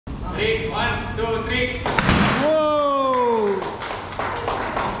Ready? 1, 2, 3. Whoa!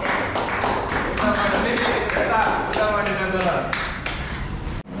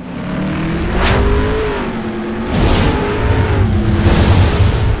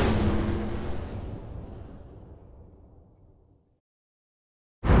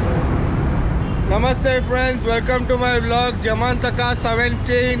 Namaste friends, welcome to my vlogs. Yamantaka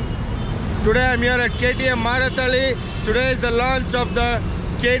 17. Today I'm here at KTM MARATHAHALLI. Today is the launch of the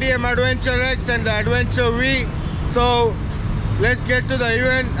KTM Adventure-X and the Adventure V. So let's get to the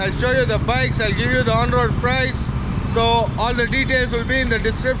event. I'll show you the bikes, I'll give you the on-road price. So all the details will be in the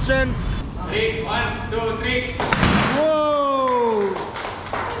description. Ready? 1, 2, 3. Whoa!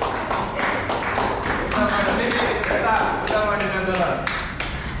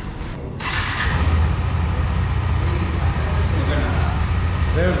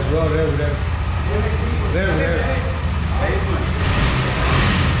 Rev, bro, rev.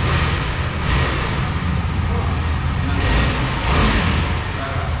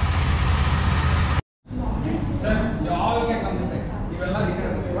 Sir, you all can come this side. You will not get it.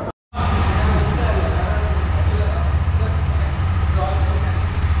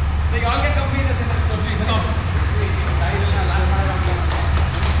 So you all can come in the center. So please come.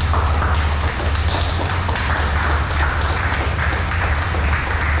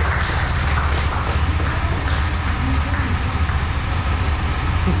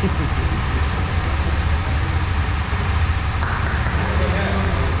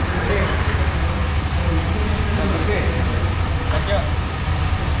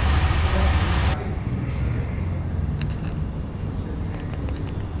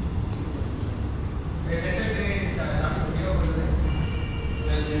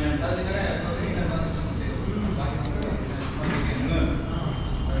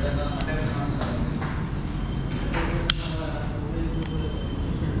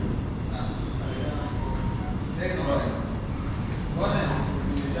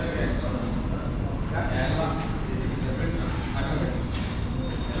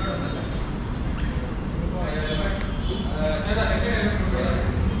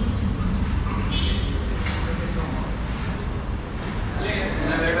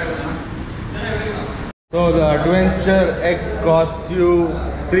 So the Adventure-X costs you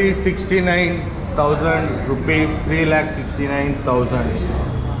 369,000 rupees, 3,69,000.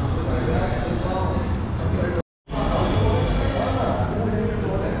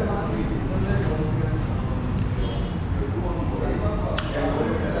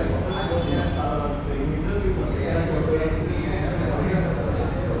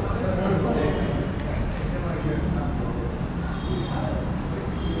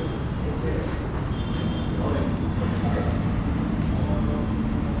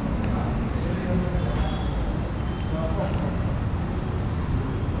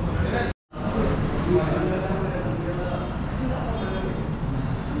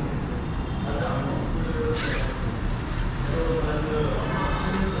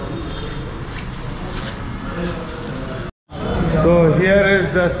 So here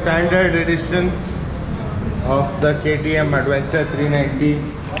is the standard edition of the KTM Adventure 390.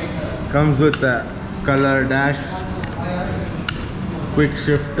 Comes with the color dash, quick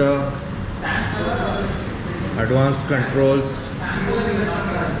shifter, advanced controls,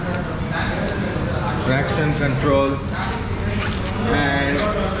 traction control, and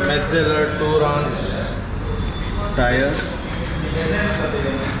Metzeler 2-ounce tires.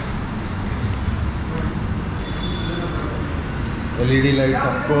 LED lights,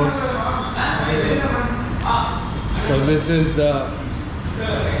 of course. So this is the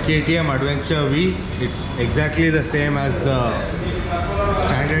KTM Adventure V. It's exactly the same as the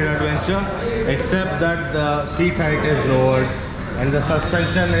standard Adventure, except that the seat height is lowered and the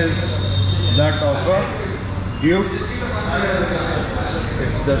suspension is that of a Duke.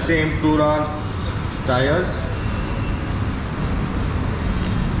 It's the same 2-ounce tires.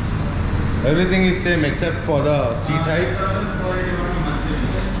 Everything is same except for the seat height.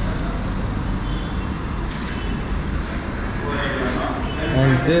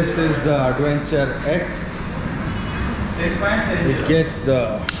 And this is the Adventure-X. It gets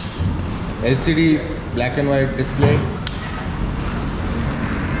the LCD black and white display.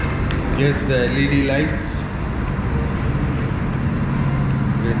 Gets the LED lights.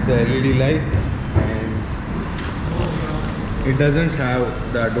 Gets the LED lights, and it doesn't have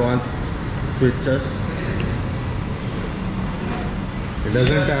the advanced switches. It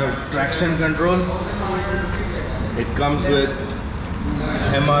doesn't have traction control. It comes with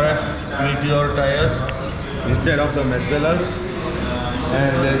MRF Meteor tires instead of the Metzelers,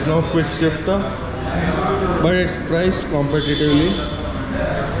 and there's no quick shifter, but it's priced competitively.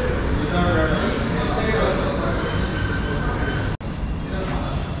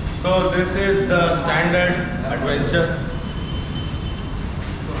 So this is the standard adventure.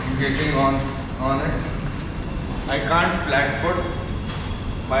 So I'm getting on it. I can't flat foot.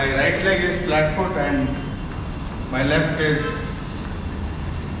 My right leg is flat foot and my left is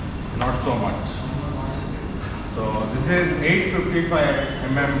not so much. So this is 855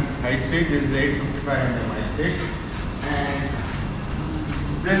 mm height seat. This is 855 mm height seat. And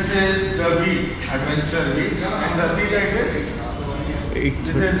this is the V, Adventure V. And the seat height is?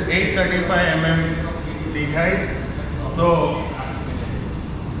 This is 835 mm seat height. So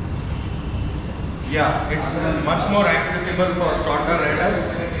yeah, it's much more accessible for shorter riders.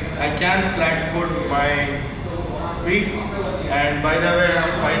 I can flat foot my feet, and by the way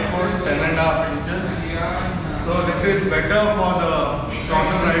I'm 5 foot 10.5 inches. So this is better for the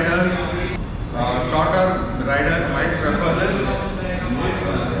shorter riders. Shorter riders might prefer this.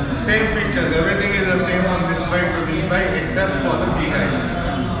 Same features, everything is the same from this bike to this bike except for the seat height.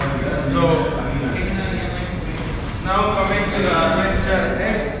 So now coming to the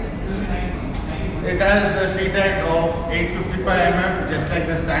Adventure-X. It has the seat height of 855 mm, just like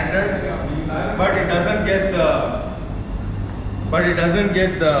the standard, but it doesn't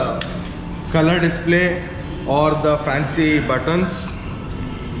get the color display or the fancy buttons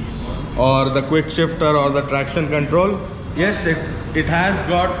or the quick shifter or the traction control. Yes, it has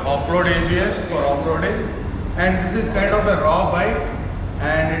got off-road ABS for off-roading, and this is kind of a raw bike,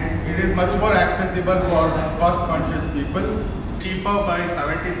 and it is much more accessible for cost-conscious people. Cheaper by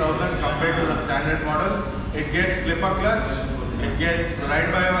 70,000 compared to the standard model. It gets slipper clutch, it gets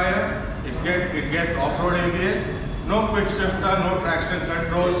ride-by-wire, it gets off-road ABS, no quick shifter, no traction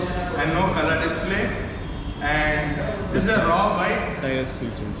control, and no color display. And this is a raw bike. Tires will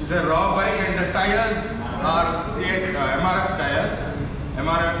change. This is a raw bike, and the tires are MRF tires,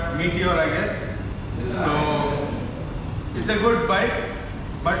 MRF Meteor, I guess. So it's a good bike,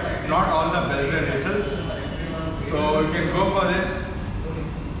 but not all the bells and whistles. So you can go for this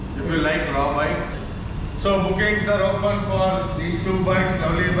if you like raw bikes. So bookings are open for these two bikes,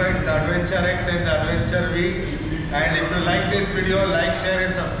 lovely bikes, the Adventure-X and the Adventure-V. And if you like this video, like, share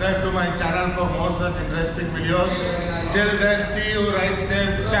and subscribe to my channel for more such interesting videos. Till then, see you, ride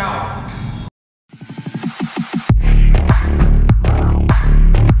safe.